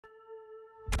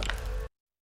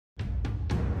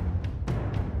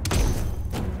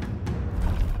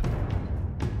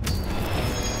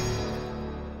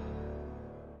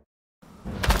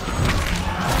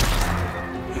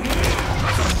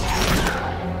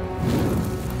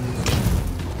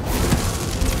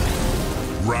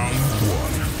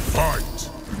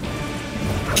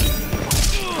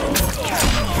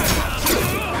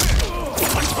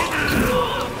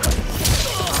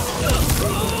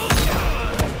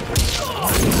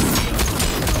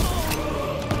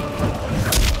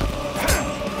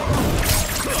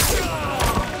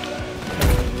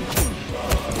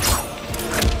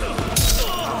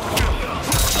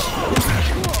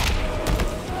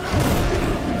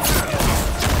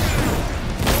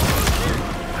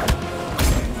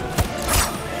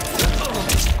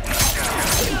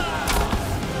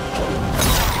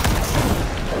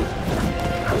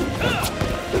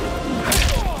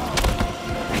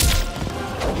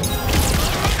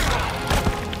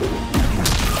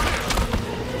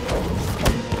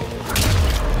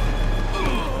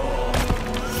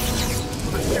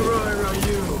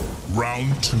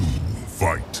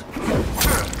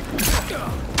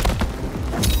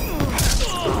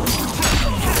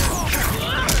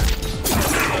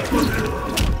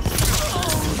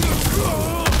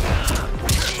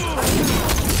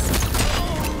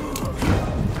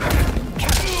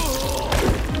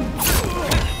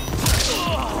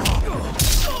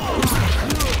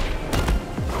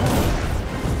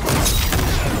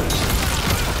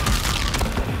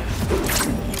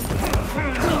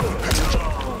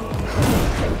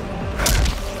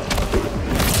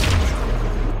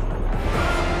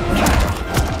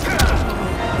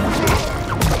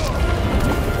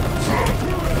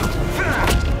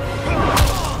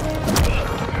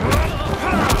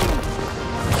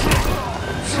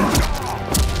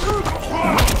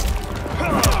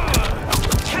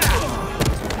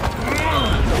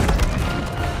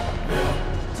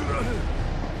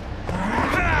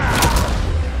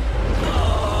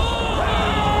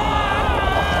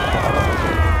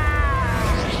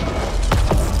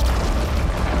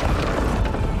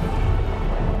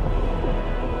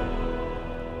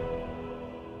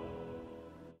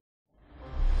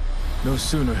No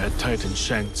sooner had Titan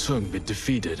Shang Tsung been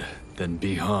defeated than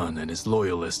Bihan and his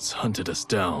loyalists hunted us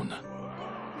down.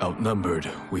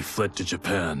 Outnumbered, we fled to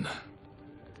Japan.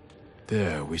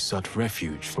 There, we sought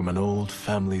refuge from an old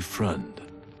family friend.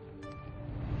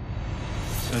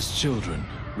 As children,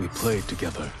 we played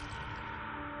together.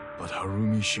 But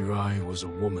Harumi Shirai was a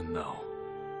woman now,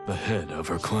 the head of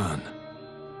her clan.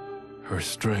 Her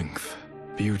strength,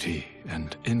 beauty,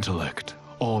 and intellect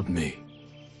awed me.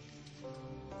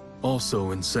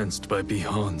 Also incensed by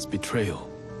Bihan's betrayal,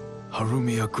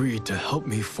 Harumi agreed to help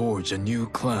me forge a new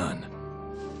clan,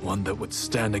 one that would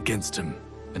stand against him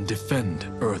and defend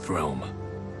Earthrealm.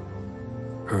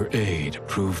 Her aid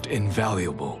proved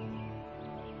invaluable,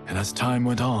 and as time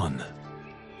went on,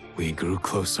 we grew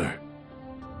closer.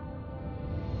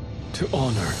 To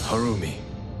honor Harumi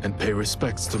and pay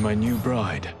respects to my new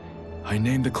bride, I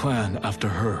named the clan after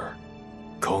her,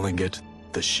 calling it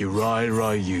the Shirai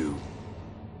Ryu.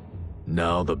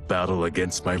 Now the battle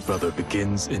against my brother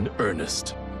begins in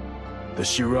earnest. The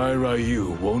Shirai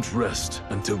Ryu won't rest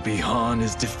until Bihan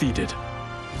is defeated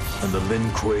and the Lin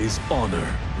Kuei's honor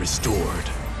restored.